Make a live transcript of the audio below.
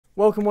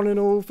Welcome one and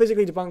all,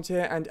 Physically Debunked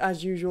here, and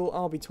as usual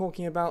I'll be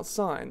talking about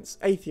science,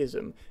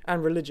 atheism,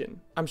 and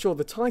religion. I'm sure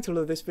the title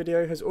of this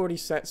video has already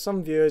set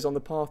some viewers on the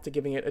path to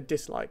giving it a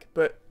dislike,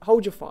 but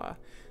hold your fire.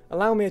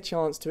 Allow me a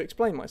chance to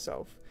explain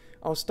myself.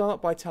 I'll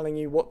start by telling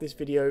you what this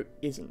video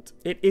isn't.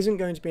 It isn't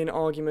going to be an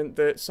argument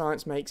that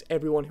science makes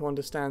everyone who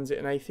understands it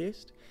an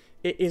atheist.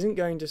 It isn't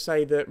going to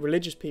say that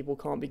religious people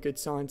can't be good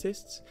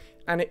scientists,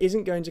 and it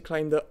isn't going to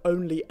claim that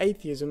only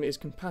atheism is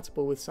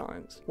compatible with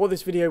science. What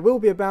this video will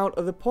be about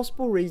are the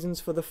possible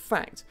reasons for the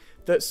fact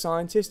that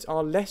scientists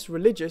are less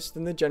religious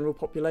than the general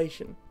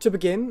population. To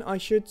begin, I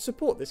should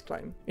support this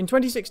claim. In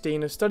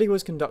 2016, a study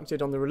was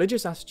conducted on the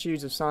religious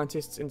attitudes of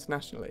scientists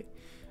internationally.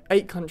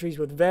 8 countries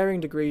with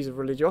varying degrees of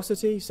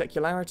religiosity,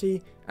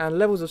 secularity, and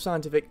levels of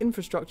scientific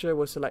infrastructure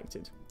were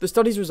selected. The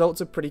study's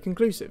results are pretty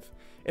conclusive.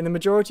 In the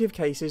majority of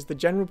cases, the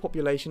general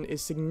population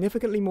is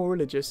significantly more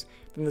religious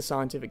than the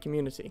scientific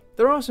community.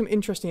 There are some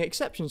interesting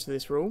exceptions to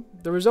this rule.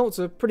 The results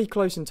are pretty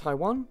close in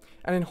Taiwan,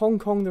 and in Hong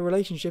Kong the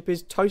relationship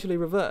is totally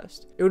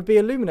reversed. It would be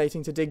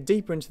illuminating to dig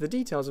deeper into the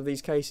details of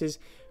these cases,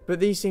 but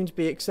these seem to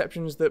be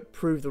exceptions that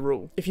prove the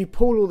rule. If you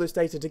pull all this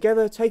data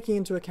together, taking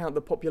into account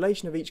the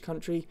population of each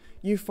country,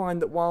 you find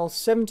that while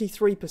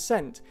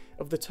 73%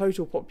 of the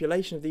total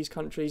population of these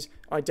countries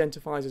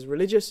identifies as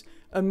religious,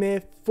 a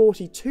mere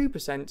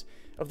 42%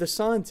 of the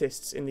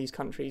scientists in these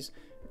countries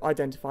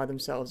identify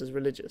themselves as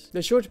religious.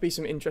 There's sure to be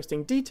some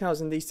interesting details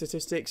in these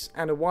statistics,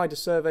 and a wider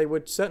survey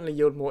would certainly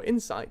yield more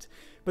insight,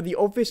 but the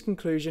obvious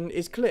conclusion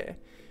is clear.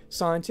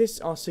 Scientists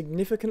are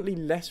significantly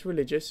less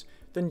religious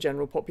than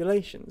general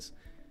populations.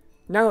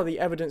 Now that the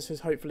evidence has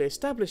hopefully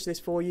established this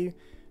for you,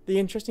 the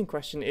interesting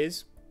question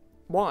is,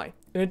 why?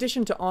 In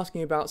addition to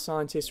asking about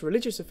scientists'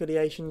 religious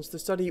affiliations, the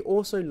study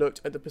also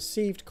looked at the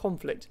perceived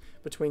conflict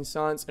between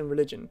science and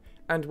religion,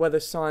 and whether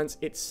science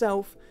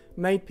itself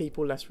made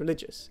people less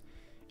religious.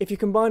 If you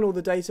combine all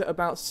the data,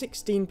 about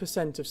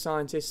 16% of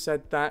scientists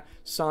said that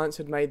science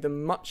had made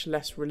them much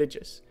less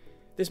religious.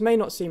 This may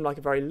not seem like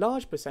a very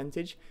large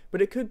percentage,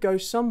 but it could go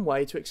some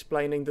way to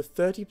explaining the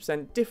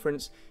 30%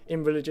 difference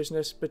in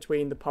religiousness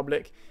between the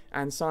public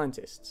and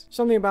scientists.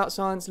 Something about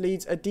science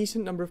leads a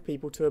decent number of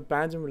people to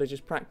abandon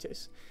religious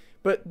practice,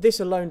 but this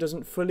alone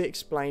doesn't fully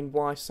explain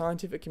why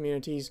scientific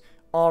communities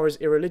are as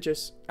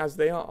irreligious as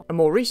they are. A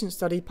more recent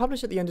study,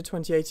 published at the end of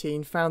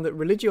 2018, found that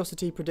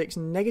religiosity predicts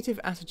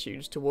negative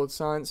attitudes towards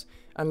science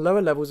and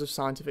lower levels of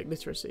scientific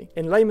literacy.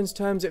 In layman's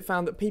terms, it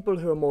found that people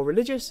who are more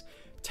religious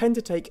tend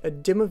to take a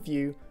dimmer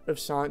view of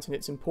science and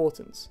its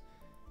importance.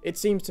 It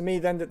seems to me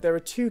then that there are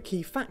 2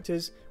 key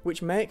factors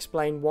which may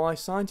explain why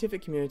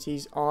scientific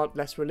communities are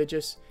less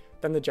religious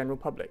than the general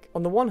public.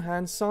 On the one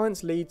hand,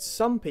 science leads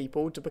some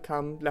people to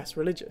become less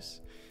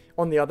religious.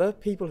 On the other,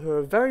 people who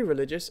are very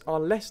religious are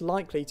less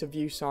likely to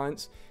view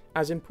science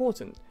as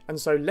important, and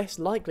so less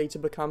likely to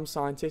become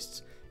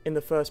scientists in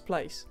the first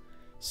place.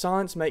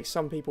 Science makes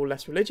some people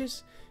less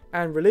religious,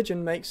 and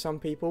religion makes some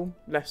people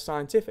less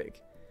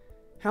scientific.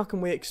 How can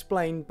we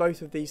explain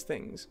both of these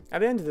things?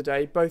 At the end of the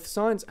day, both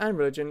science and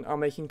religion are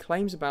making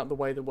claims about the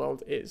way the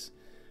world is.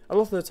 A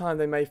lot of the time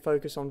they may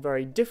focus on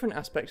very different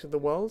aspects of the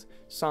world.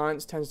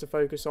 Science tends to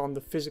focus on the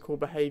physical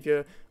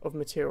behaviour of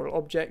material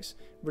objects,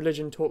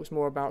 religion talks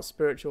more about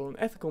spiritual and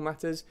ethical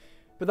matters,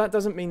 but that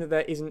doesn't mean that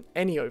there isn't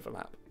any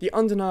overlap. The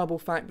undeniable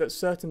fact that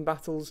certain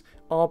battles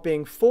are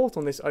being fought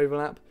on this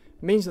overlap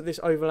means that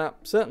this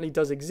overlap certainly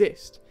does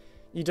exist.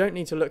 You don't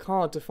need to look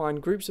hard to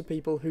find groups of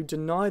people who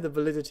deny the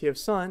validity of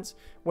science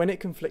when it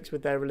conflicts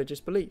with their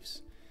religious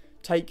beliefs.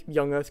 Take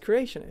young Earth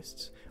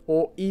creationists,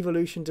 or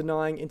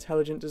evolution-denying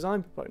intelligent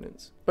design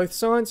proponents. Both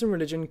science and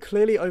religion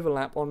clearly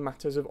overlap on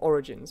matters of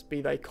origins,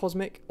 be they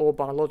cosmic or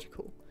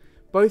biological.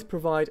 Both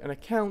provide an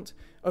account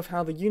of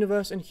how the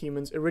universe and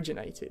humans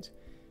originated.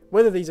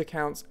 Whether these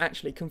accounts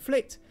actually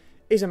conflict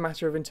is a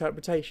matter of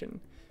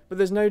interpretation, but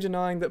there's no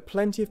denying that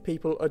plenty of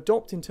people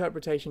adopt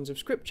interpretations of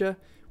scripture,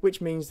 which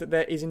means that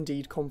there is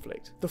indeed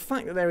conflict. The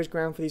fact that there is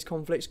ground for these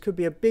conflicts could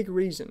be a big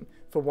reason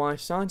for why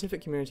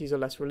scientific communities are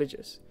less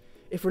religious.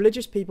 If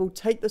religious people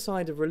take the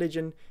side of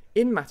religion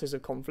in matters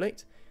of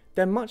conflict,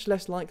 they're much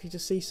less likely to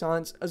see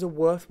science as a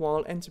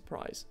worthwhile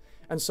enterprise,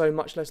 and so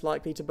much less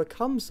likely to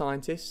become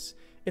scientists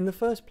in the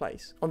first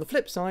place. On the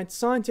flip side,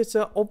 scientists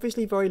are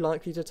obviously very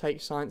likely to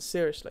take science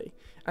seriously,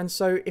 and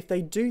so if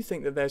they do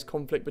think that there's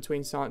conflict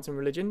between science and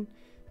religion,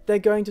 they're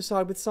going to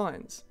side with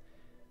science.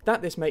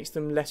 That this makes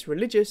them less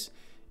religious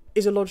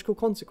is a logical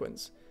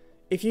consequence.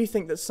 If you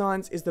think that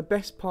science is the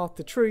best path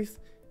to truth,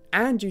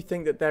 and you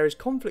think that there is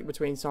conflict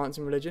between science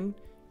and religion,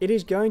 it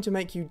is going to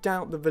make you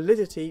doubt the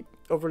validity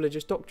of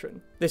religious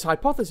doctrine. This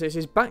hypothesis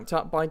is backed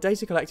up by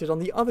data collected on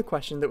the other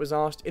question that was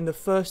asked in the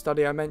first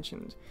study I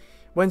mentioned.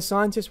 When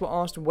scientists were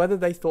asked whether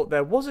they thought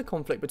there was a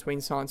conflict between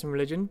science and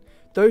religion,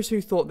 those who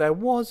thought there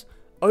was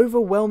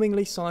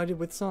overwhelmingly sided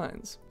with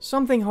science.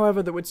 Something,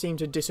 however, that would seem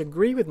to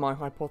disagree with my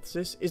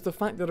hypothesis is the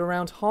fact that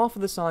around half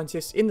of the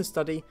scientists in the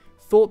study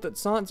thought that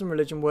science and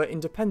religion were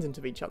independent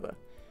of each other.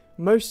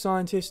 Most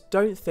scientists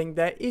don't think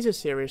there is a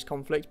serious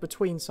conflict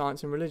between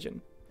science and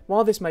religion.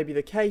 While this may be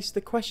the case,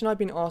 the question I've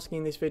been asking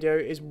in this video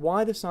is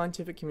why the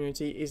scientific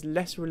community is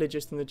less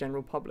religious than the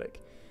general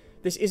public.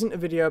 This isn't a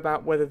video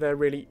about whether there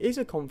really is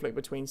a conflict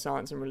between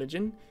science and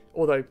religion,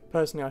 although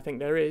personally I think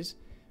there is.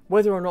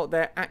 Whether or not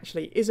there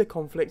actually is a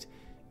conflict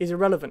is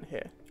irrelevant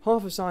here.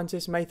 Half of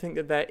scientists may think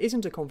that there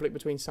isn't a conflict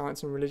between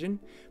science and religion,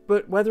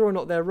 but whether or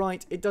not they're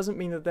right, it doesn't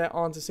mean that there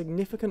aren't a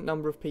significant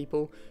number of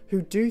people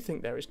who do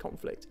think there is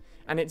conflict,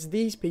 and it's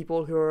these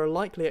people who are a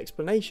likely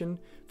explanation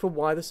for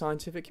why the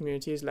scientific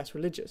community is less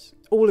religious.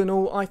 All in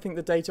all, I think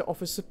the data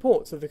offers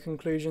support to the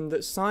conclusion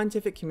that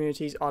scientific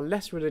communities are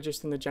less religious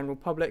than the general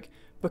public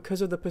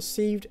because of the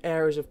perceived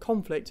areas of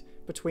conflict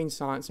between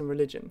science and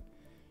religion.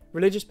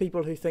 Religious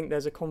people who think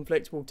there's a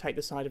conflict will take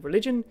the side of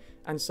religion,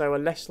 and so are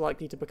less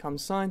likely to become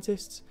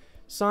scientists.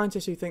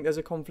 Scientists who think there's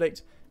a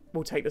conflict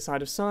will take the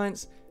side of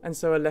science, and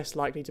so are less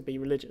likely to be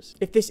religious.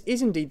 If this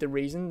is indeed the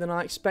reason, then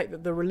I expect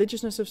that the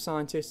religiousness of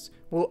scientists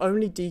will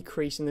only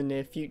decrease in the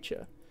near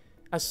future.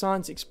 As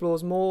science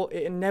explores more,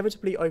 it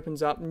inevitably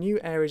opens up new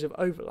areas of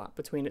overlap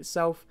between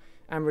itself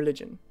and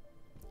religion.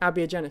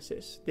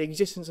 Abiogenesis, the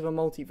existence of a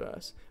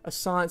multiverse, a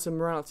science and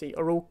morality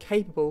are all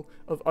capable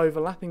of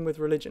overlapping with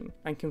religion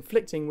and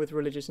conflicting with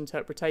religious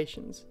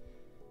interpretations.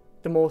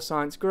 The more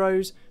science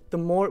grows, the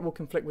more it will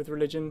conflict with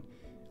religion,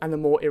 and the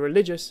more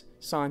irreligious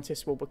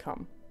scientists will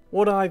become.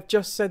 What I've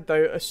just said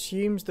though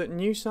assumes that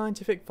new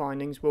scientific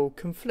findings will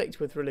conflict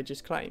with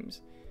religious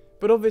claims,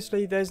 but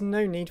obviously there's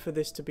no need for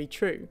this to be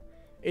true.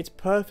 It's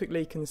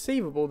perfectly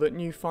conceivable that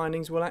new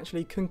findings will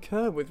actually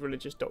concur with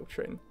religious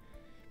doctrine.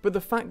 But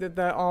the fact that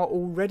there are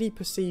already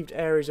perceived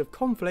areas of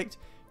conflict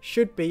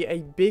should be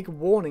a big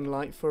warning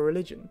light for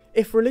religion.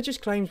 If religious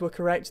claims were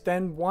correct,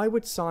 then why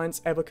would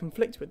science ever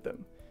conflict with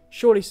them?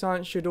 Surely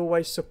science should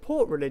always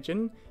support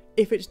religion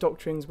if its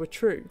doctrines were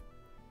true.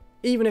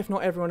 Even if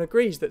not everyone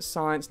agrees that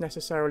science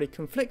necessarily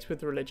conflicts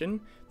with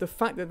religion, the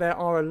fact that there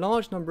are a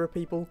large number of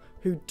people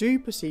who do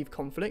perceive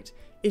conflict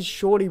is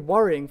surely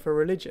worrying for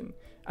religion,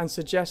 and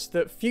suggests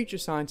that future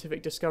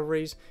scientific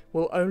discoveries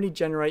will only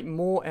generate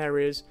more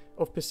areas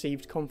of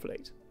perceived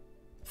conflict.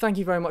 Thank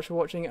you very much for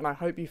watching, and I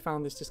hope you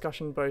found this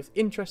discussion both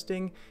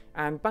interesting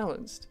and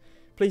balanced.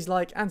 Please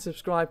like and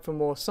subscribe for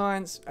more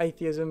science,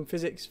 atheism,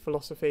 physics,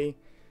 philosophy,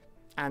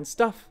 and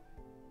stuff.